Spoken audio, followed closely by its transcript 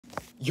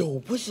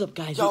Yo, what's up,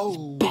 guys? Yo. It's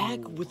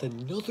back with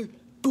another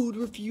food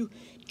review.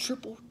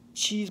 Triple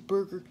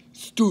Cheeseburger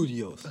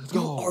Studios. Let's You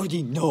go.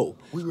 already know.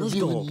 We're Let's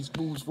reviewing go. these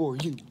foods for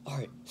you.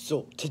 Alright,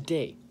 so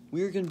today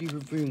we are going to be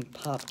reviewing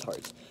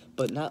Pop-Tarts,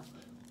 but not...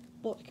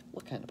 What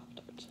kind of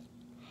Pop-Tarts?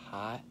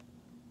 Hot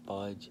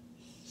Fudge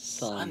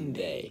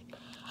Sundae.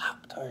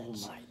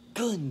 Pop-Tarts. Oh my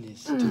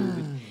goodness,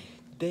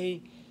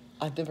 dude.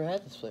 I've never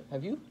had this flavor.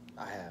 Have you?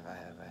 I have.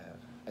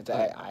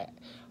 I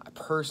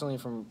personally,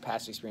 from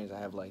past experience, I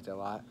have liked it a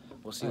lot.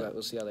 We'll see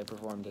we'll see how they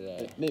perform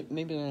today.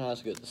 Maybe they're not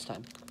as good this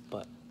time,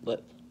 but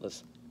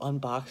let's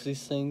unbox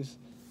these things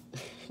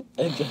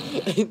and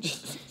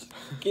just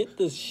get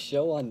this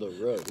show on the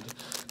road.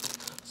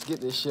 Let's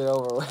get this shit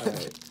over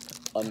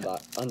with. All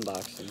right,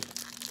 unboxing.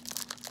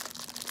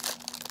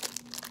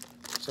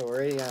 So we're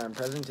already on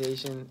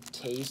presentation,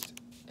 taste,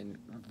 and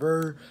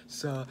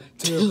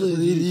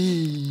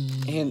versatility.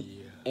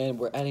 And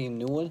we're adding a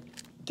new one,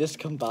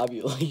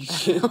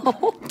 discombobulation.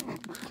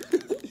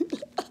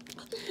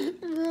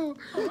 Bro,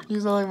 you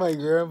sound like my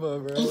grandpa,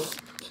 bro. What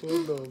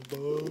the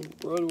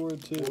fuck? World War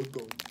II. What the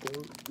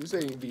fuck? This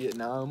ain't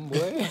Vietnam,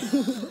 boy.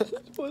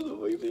 What the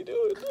fuck is he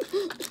doing?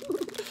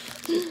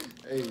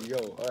 Hey, yo,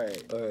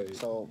 alright.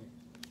 So,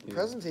 Yeah.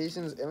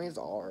 presentations, I mean, it's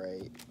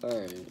alright.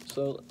 Alright,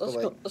 so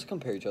let's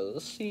compare each other.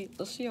 Let's see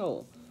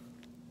how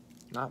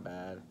Not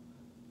bad.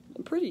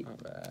 pretty.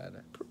 Not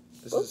bad.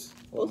 This is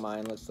what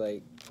mine looks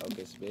like.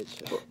 Focus,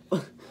 bitch.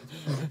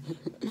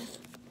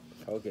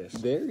 Focus.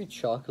 Very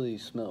chocolatey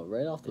smell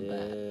right off the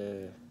bat.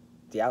 Yeah.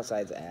 The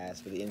outside's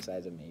ass, but the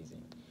inside's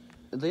amazing.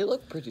 They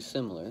look pretty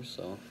similar,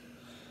 so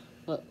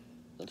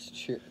let's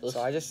cheer.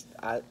 So I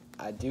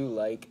do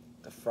like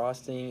the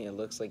frosting. It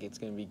looks like it's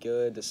gonna be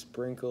good. The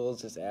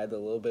sprinkles just add a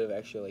little bit of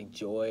extra like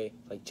joy,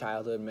 like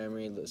childhood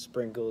memory. The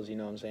sprinkles, you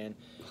know what I'm saying?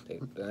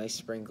 The nice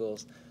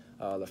sprinkles.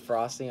 The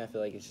frosting, I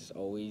feel like it's just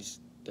always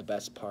the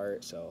best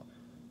part. So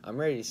I'm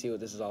ready to see what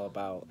this is all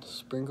about.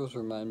 Sprinkles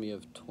remind me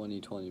of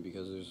 2020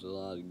 because there's a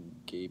lot of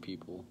gay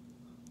people.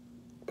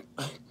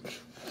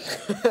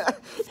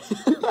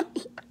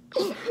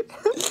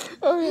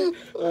 Okay.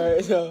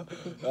 Alright, so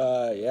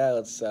yeah,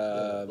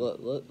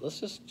 Let's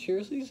just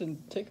cheers these and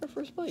take our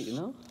first bite, you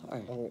know?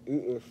 Alright. I'm gonna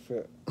eat this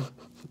shit.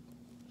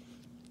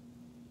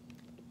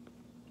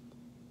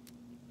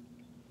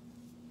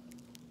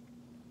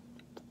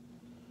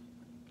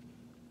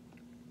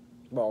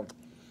 Well,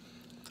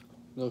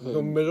 Okay.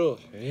 the middle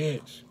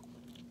hits.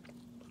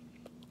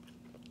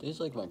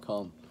 Tastes like my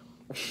cum.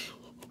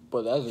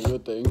 But that's a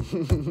good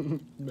thing.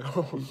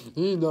 No.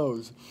 He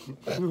knows.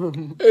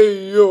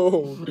 Hey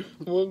yo,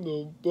 what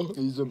the fuck?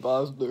 He's an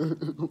impostor.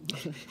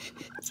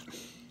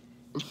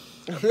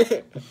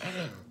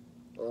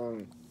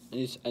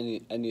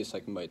 I need a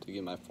second bite to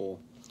get my full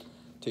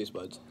taste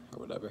buds or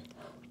whatever.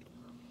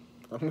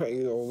 I'm gonna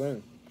eat the whole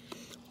thing.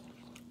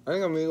 I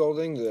think I'm gonna eat the whole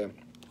thing today.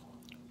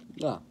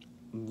 Yeah.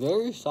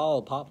 Very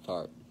solid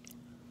Pop-Tart.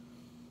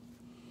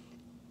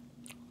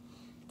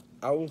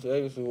 I would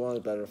say this is one of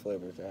the better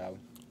flavors I have.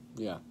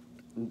 Yeah.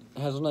 It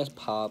has a nice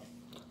pop.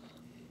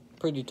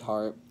 Pretty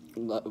tart.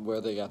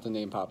 Where they got the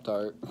name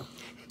Pop-Tart.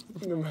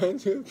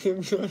 Reminds me of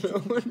Kim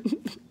Jong-un.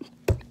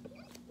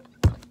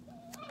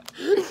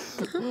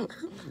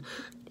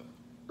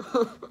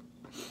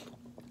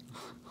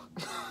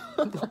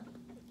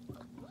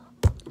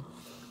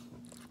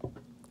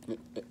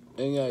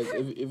 And guys,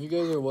 if you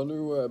guys are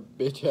wondering where a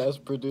bitch-ass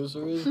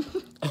producer is,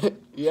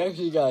 he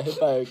actually got hit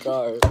by a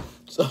car.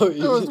 So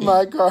It was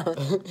my car.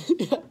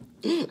 Yeah.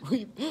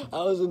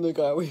 I was in the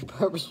car. We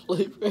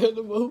purposely ran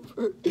him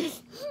over.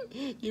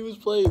 He was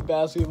playing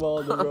basketball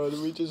on the road,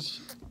 and it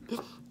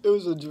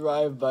was a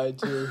drive-by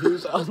too. He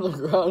was on the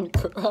ground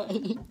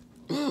crying.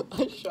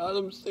 I shot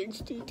him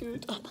 62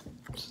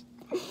 times.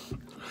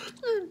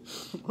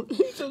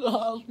 He's in the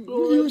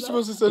hospital. You were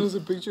supposed to send us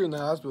a picture in the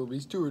hospital, but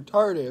he's too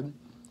retarded.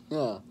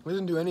 Yeah. We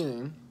didn't do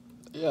anything.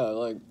 Yeah,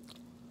 like,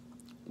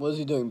 what is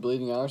he doing?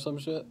 Bleeding out or some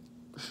shit?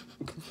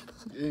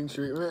 Getting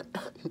treatment.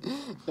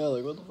 Yeah,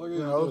 like, what the fuck are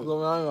you Yeah, I was doing?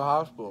 going on in the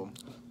hospital.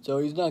 So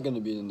he's not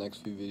gonna be in the next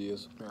few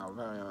videos. Yeah,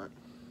 apparently not.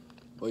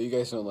 Well, you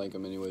guys don't like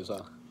him anyways,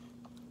 huh?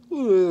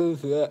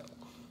 Yeah.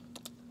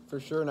 For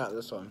sure not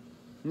this one.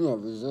 Yeah,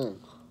 for sure.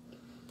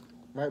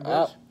 Right,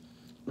 bitch?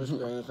 This thing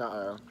is not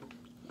there.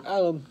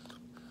 Adam.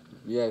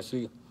 Yeah,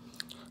 see,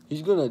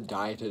 he's gonna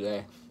die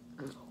today.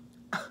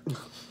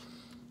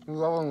 That's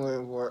all I'm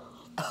waiting for.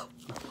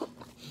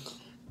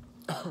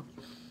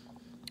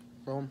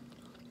 Boom.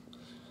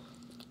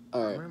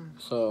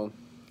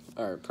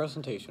 Alright,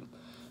 presentation.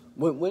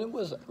 When it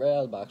was right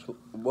out of the box,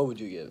 what would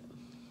you give it?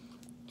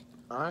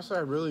 Honestly,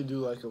 I really do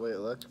like the way it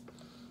looked.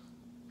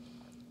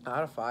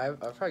 Out of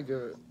 5, I'd probably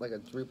give it like a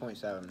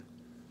 3.7.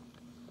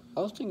 I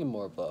was thinking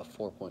more of a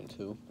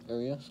 4.2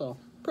 area, so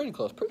pretty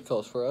close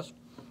for us.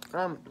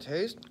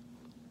 Taste.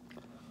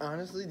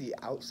 Honestly, the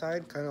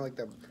outside, kind of like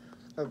the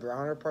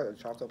browner part,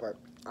 the chocolate part,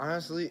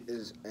 honestly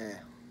is eh.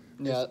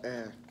 Yeah,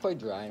 It's quite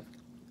dry.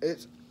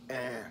 It's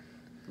eh.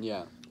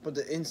 Yeah. But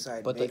the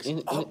inside But makes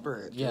up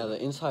for it. Yeah, the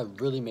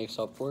inside really makes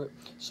up for it.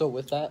 So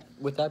with that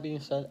being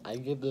said, I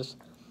give this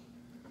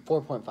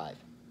 4.5.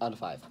 out of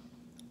 5.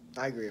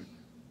 I agree.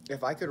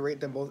 If I could rate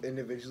them both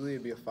individually,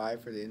 it'd be a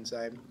 5 for the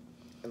inside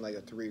and like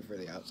a 3 for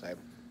the outside.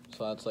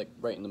 So that's like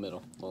right in the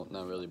middle. Well,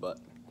 not really, but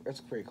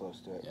It's pretty close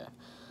to it. yeah.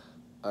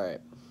 All right.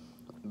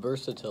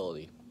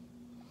 Versatility.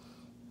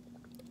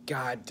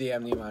 God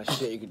damn the amount of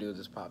shit you could do with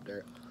this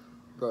Pop-Tart.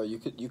 Bro, you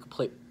could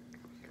play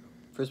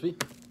Frisbee.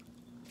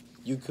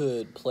 You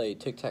could play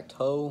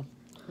tic-tac-toe.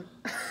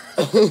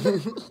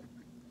 You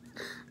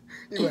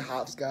could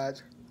hopscotch.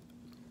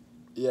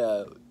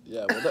 Yeah.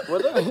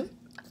 Whatever.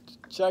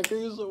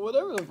 Checkers,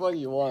 whatever the fuck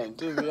you want,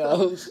 to be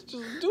honest.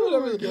 Just do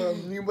whatever.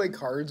 You can play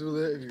cards with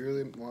it if you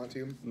really want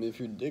to. I mean, if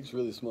your dick's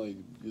really small, you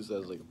can use that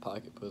as like a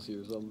pocket pussy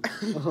or something.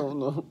 I don't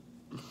know.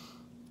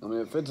 I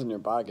mean, it fits in your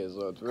pocket,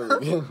 so it's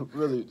really,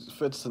 really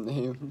fits the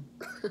name.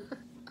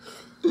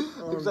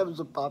 Except it's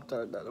a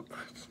Pop-Tart, not a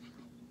person.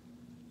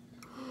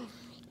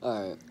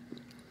 Alright.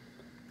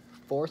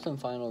 4th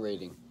and final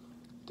rating.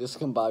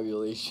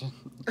 Discombobulation.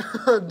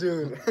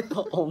 Dude.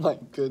 Oh my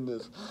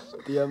goodness.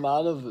 The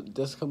amount of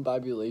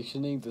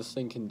discombobulationing this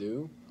thing can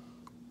do,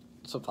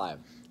 it's a 5.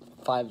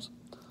 5's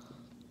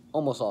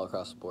almost all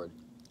across the board.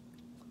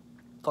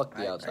 Fuck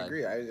the outside. I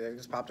agree. I think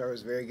this Pop-Tart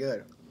was very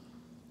good.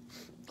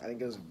 I think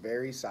it was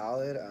very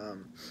solid.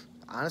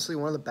 Honestly,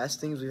 one of the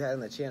best things we've had on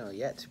the channel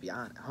yet, to be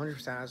honest.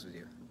 100% honest with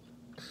you.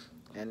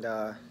 And,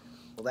 well,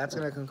 that's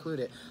going to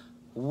conclude it.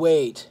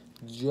 Wait.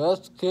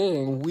 Just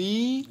kidding.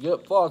 We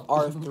Get fucked.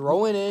 are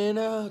throwing in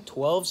a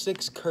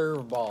 12-6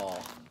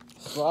 curveball.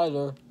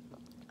 Slider.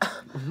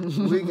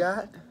 We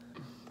got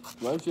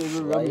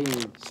Lifesaver remedy.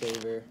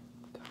 Lifesaver.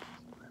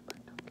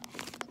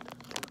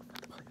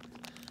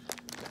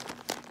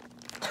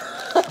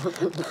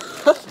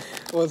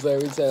 One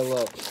second, we said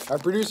hello. Our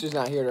producer's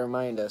not here to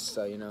remind us,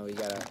 so you know we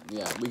gotta.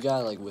 Yeah, we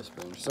gotta like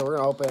whisper. So we're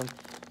gonna open.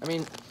 I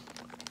mean,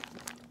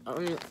 I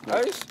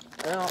just,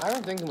 you know, I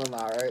don't think I'm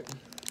allowed, right?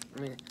 I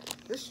mean,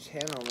 this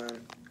channel,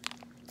 man,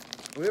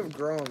 we have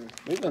grown.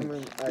 We've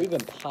been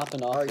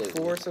popping off like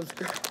lately. 4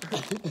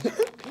 subscribers.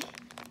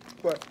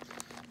 But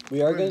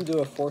We are gonna do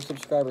a 4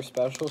 subscriber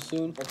special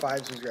soon. or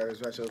 5 subscribers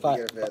special if we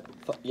get a fit.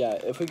 Yeah,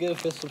 if we get a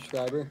 5th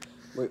subscriber,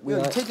 we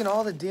You're are taking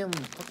all the damn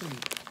fucking.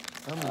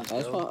 I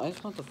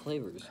just want the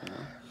flavors, you know.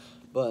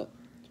 But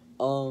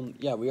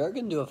yeah, we are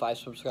gonna do a 5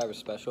 subscriber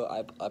special.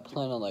 I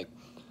plan on like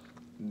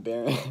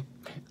burying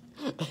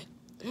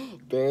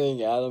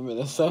Adam in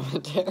a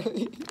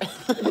cemetery.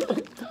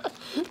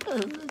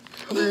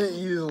 We're gonna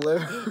eat his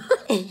liver.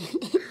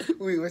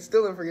 We're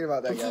still don't forget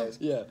about that, guys.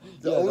 Yeah.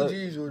 The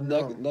OGs would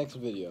know. Next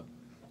video.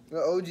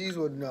 The OGs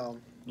would know.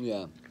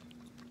 Yeah.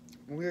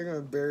 We're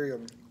gonna bury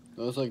him.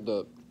 That was like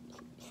the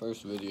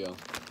first video.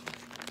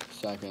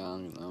 Second, I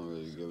don't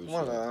really give a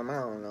One of shit. them, I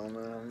don't know,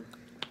 man.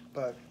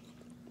 But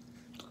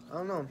I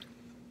don't know.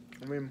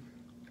 I mean,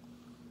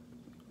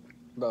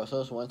 Bro, so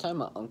this one time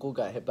my uncle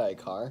got hit by a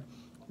car.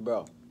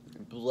 Bro,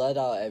 bled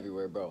out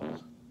everywhere, bro.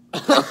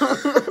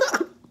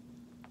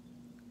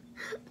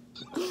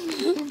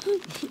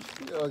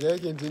 okay,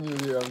 continue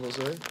with your uncle,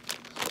 sorry.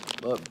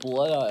 But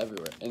blood out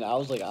everywhere. And I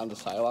was like on the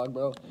sidewalk,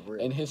 bro.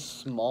 Really? And his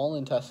small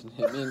intestine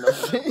hit me in the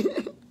face.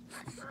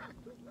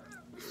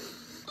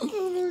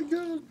 Oh my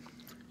god.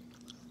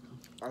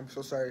 I'm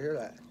so sorry to hear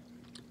that.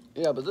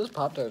 Yeah, but this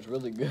Pop-Tart is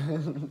really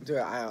good. Dude,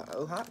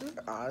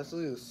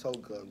 honestly, it was so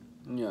good.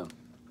 Yeah.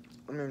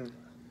 I mean,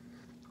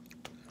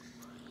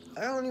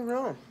 I don't even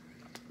know.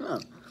 Yeah.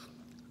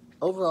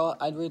 Overall,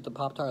 I'd rate the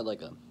Pop-Tart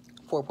like a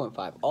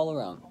 4.5 all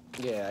around.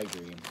 Yeah, I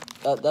agree.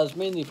 That's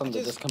mainly from the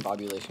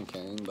discombobulation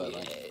carrying, but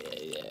like,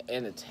 Yeah.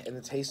 And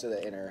the taste of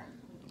the inner.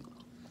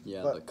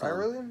 yeah, But the I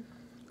really.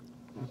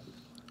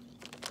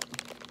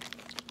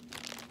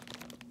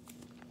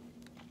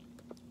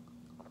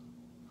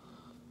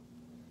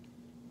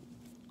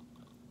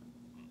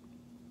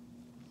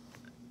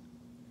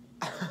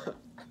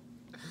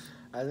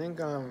 I think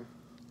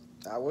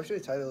what should we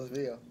title this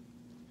video?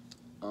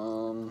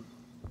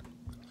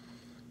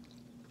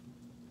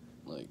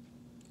 Like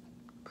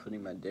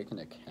putting my dick in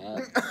a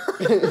cat. I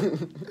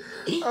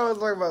was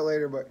talking about it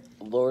later, but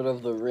Lord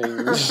of the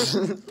Rings.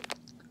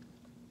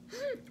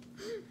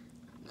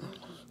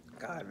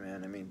 God,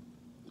 man, I mean,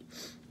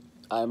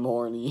 I'm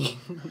horny.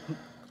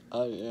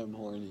 I am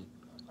horny.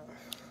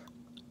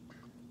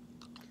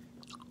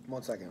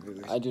 1 second,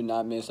 please. I do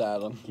not miss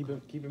Adam. Keep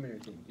him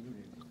entertained.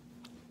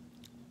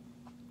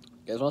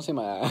 You guys want to see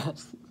my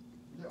ass?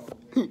 No.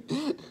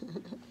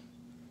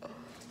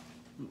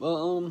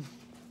 Well,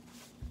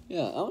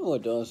 yeah, I don't know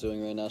what Dylan's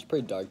doing right now. It's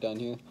pretty dark down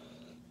here.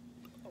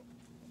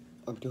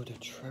 I'm doing a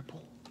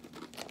triple.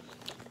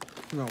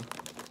 No.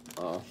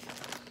 Oh.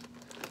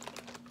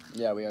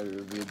 Yeah, we already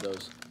reviewed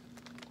those.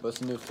 What's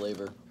the new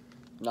flavor?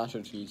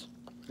 Nacho cheese.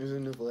 There's a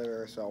new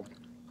flavor, so.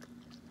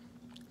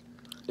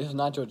 It's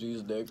nacho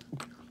cheese, dick.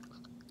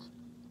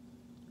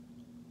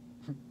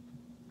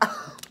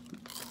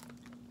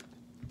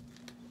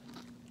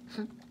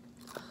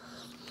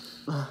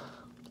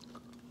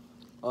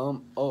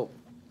 Oh,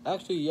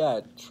 actually,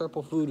 yeah,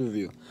 triple food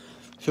review.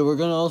 So we're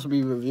gonna also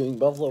be reviewing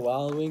Buffalo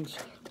Wild Wings.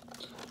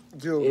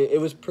 Dude. It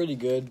was pretty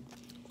good.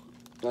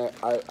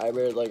 I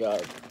rated like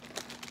a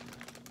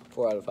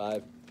 4 out of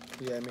 5.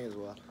 Yeah, me as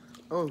well.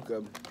 Oh,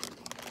 good.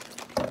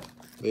 But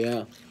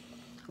yeah.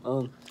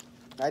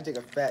 I take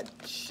a fat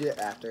shit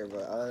after,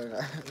 but other than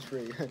that, it's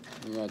pretty good.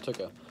 Yeah,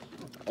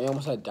 I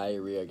almost had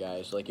diarrhea,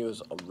 guys. Like, it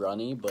was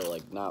runny, but,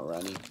 like, not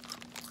runny.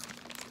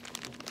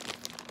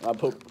 I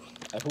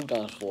pooped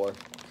on the floor.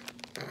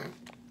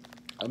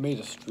 I made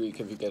a streak,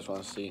 if you guys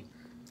want to see.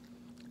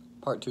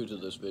 Part 2 to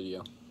this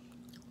video.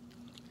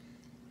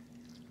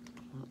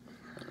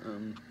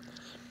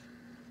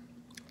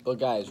 But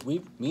guys,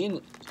 me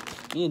and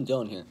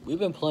Dylan here, we've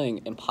been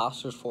playing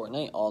Imposters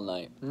Fortnite all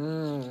night.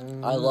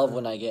 I love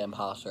when I get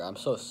Imposter. I'm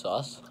so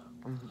sus.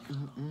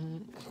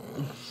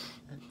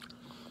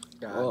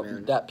 God,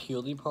 man. That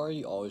Peely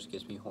party always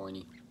gets me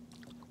horny.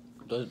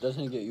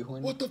 Doesn't it get you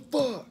horny? What the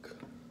fuck?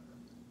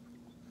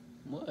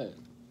 What?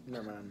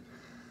 Never mind.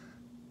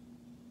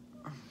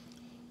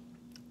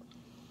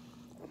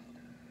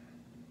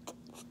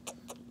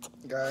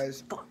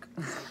 Guys. Fuck.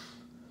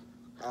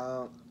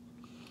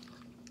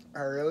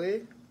 I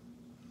really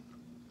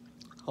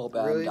Hope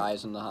Adam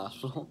dies in the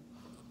hospital.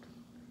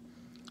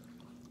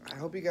 I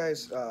hope you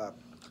guys, at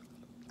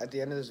the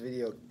end of this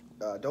video,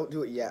 don't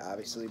do it yet,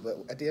 obviously, but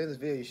at the end of this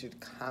video, you should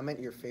comment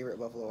your favorite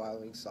Buffalo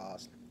Wild Wings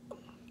sauce.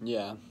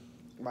 Yeah.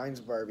 Mine's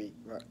Barbie.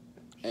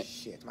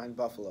 Shit, mine's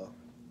Buffalo.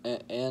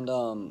 And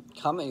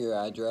comment your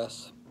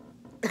address.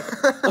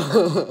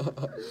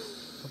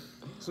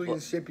 So we can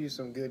ship you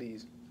some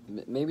goodies.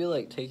 Maybe,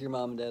 like, take your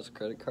mom and dad's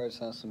credit card,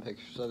 send some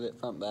pictures of it,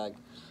 front, back.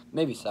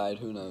 Maybe side,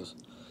 who knows.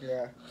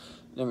 Yeah.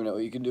 Never know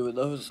what you can do with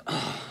those.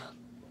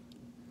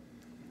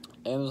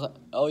 Amazon.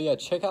 Oh, yeah,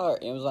 check out our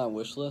Amazon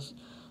wish list.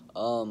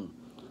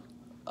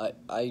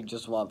 I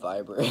just want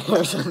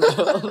vibrators.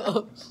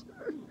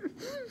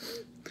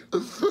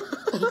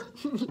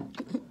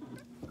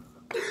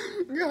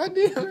 God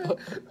damn it.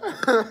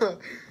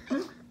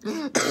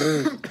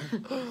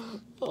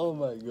 Oh,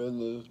 my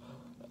goodness.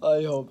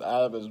 I hope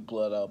Adam is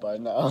bled out by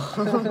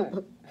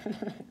now.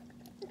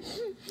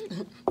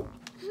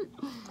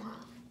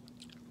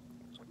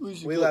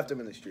 We left him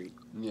in the street.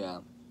 Yeah.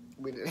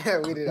 We did.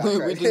 We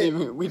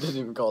did. We didn't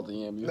even call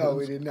the ambulance. No,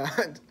 we did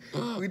not.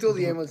 We told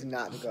the ambulance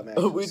not to come.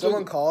 Actually.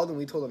 Someone called and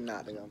we told them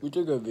not to come. We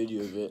took a video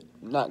of it,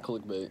 not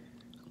clickbait.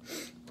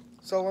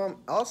 So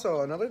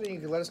also another thing you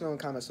can let us know in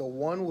comments. So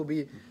one will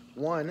be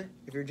one.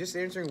 If you're just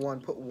answering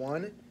one, put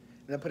one, and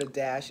then put a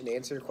dash and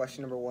answer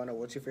question number 1 of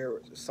what's your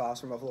favorite sauce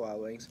from Buffalo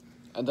Wild Wings.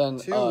 And then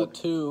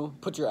two,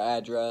 put your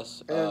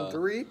address. And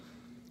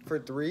for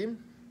three,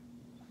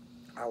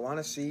 I want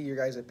to see your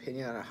guys'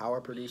 opinion on how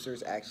our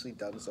producer's actually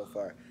done so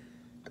far.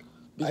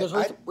 Because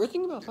we're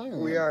thinking about firing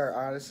him. We are,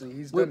 honestly.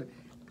 He's done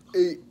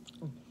a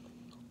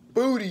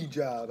booty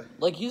job.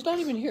 Like, he's not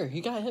even here. He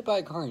got hit by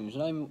a car and he's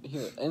not even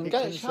here. And he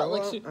got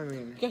shot, he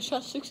got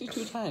shot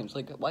 62 times.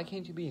 Like, why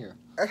can't you be here?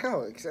 I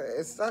know.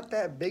 It's not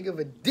that big of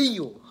a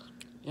deal.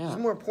 Yeah. There's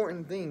more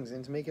important things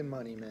than making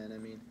money, man. I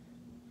mean.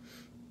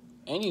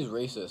 And he's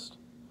racist.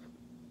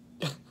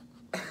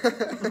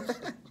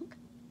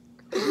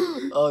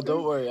 Oh,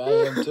 don't worry. I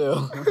am too.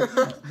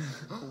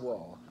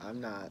 Whoa.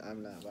 I'm not,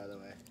 by the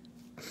way.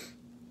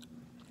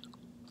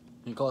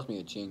 He calls me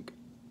a chink.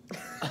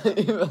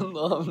 Even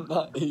though I'm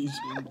not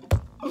Asian.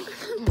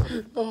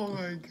 Oh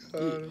my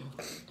god.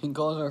 He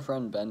calls our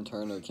friend Ben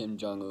Turner Kim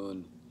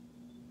Jong-un.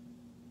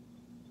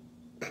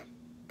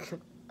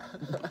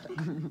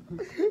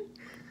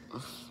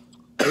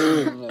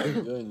 Oh my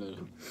goodness.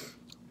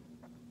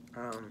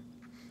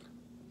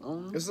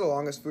 This is the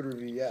longest food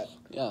review yet.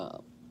 Yeah.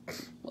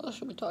 What else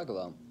should we talk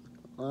about?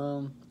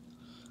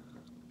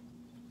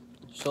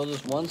 So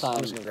this one time.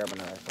 I'm just gonna grab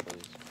another couple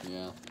of these.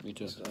 Yeah, me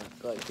too.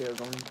 Like here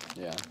going.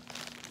 Yeah.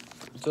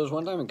 So this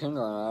one time in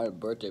kindergarten, I had a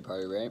birthday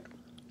party, right?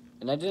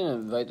 And I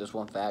didn't invite this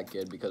one fat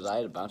kid because I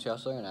had a bouncy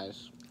house there, and I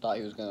just thought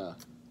he was gonna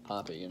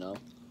pop it, you know.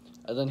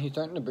 And then he's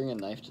starting to bring a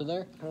knife to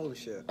there. Holy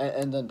shit.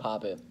 And then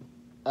pop it.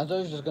 I thought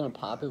he was just gonna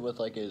pop it with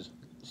like his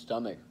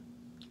stomach.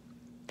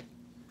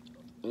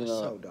 You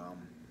know. So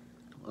dumb.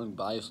 I'm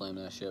body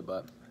slamming that shit,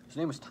 but his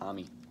name was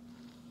Tommy.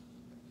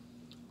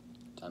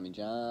 Tommy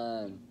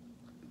John.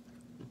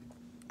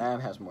 Adam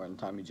has more than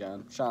Tommy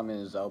John. Shot him in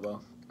his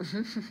elbow.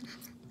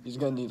 He's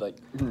gonna need like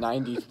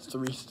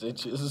 93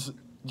 stitches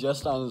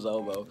just on his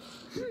elbow.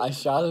 I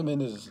shot him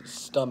in his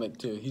stomach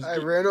too. I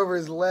ran over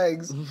his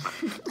legs.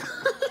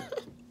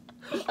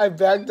 I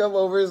backed up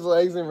over his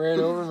legs and ran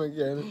over him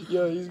again.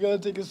 Yo, he's gonna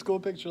take a school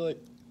picture like.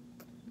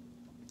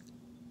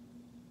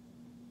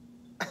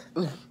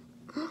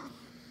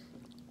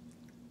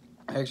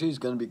 Actually, he's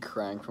gonna be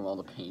crying from all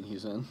the pain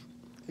he's in.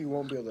 He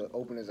won't be able to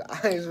open his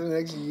eyes for the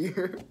next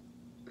year.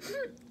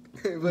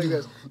 Everybody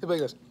goes.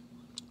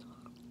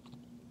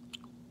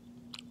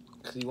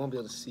 Because he won't be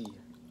able to see.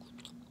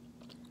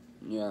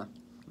 Yeah,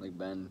 like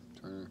Ben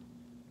Turner.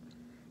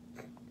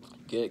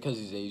 Get it? Because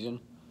he's Asian?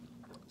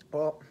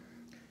 Well,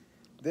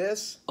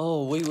 this...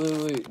 Oh,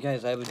 wait.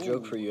 Guys, I have a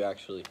joke for you,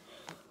 actually.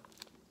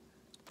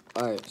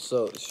 Alright,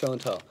 so, show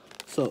and tell.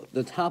 So,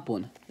 the top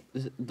one,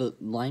 the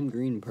lime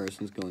green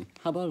person's going,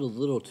 how about a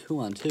little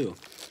 2-on-2?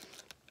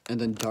 And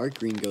then dark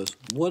green goes,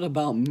 what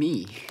about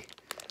me?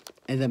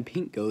 And then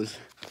Pink goes,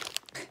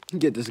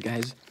 get this,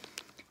 guys.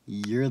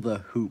 You're the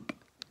hoop.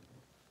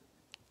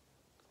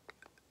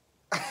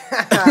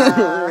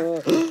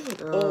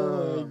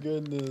 Oh my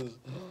goodness.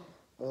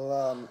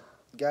 Well,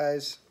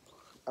 guys,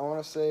 I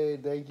want to say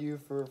thank you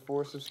for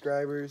 4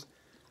 subscribers.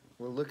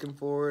 We're looking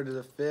forward to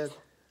the 5th.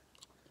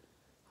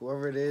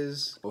 Whoever it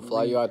is, We'll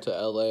fly you out to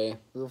LA.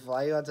 We'll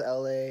fly you out to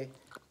LA,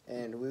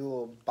 and we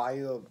will buy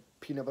you a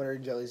peanut butter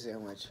and jelly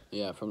sandwich.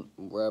 Yeah, from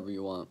wherever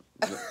you want.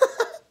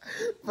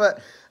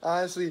 But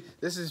honestly,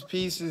 this is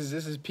Peace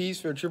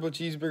for Triple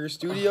Cheeseburger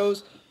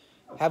Studios.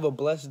 Have a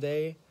blessed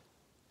day.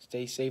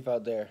 Stay safe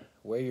out there.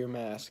 Wear your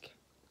mask.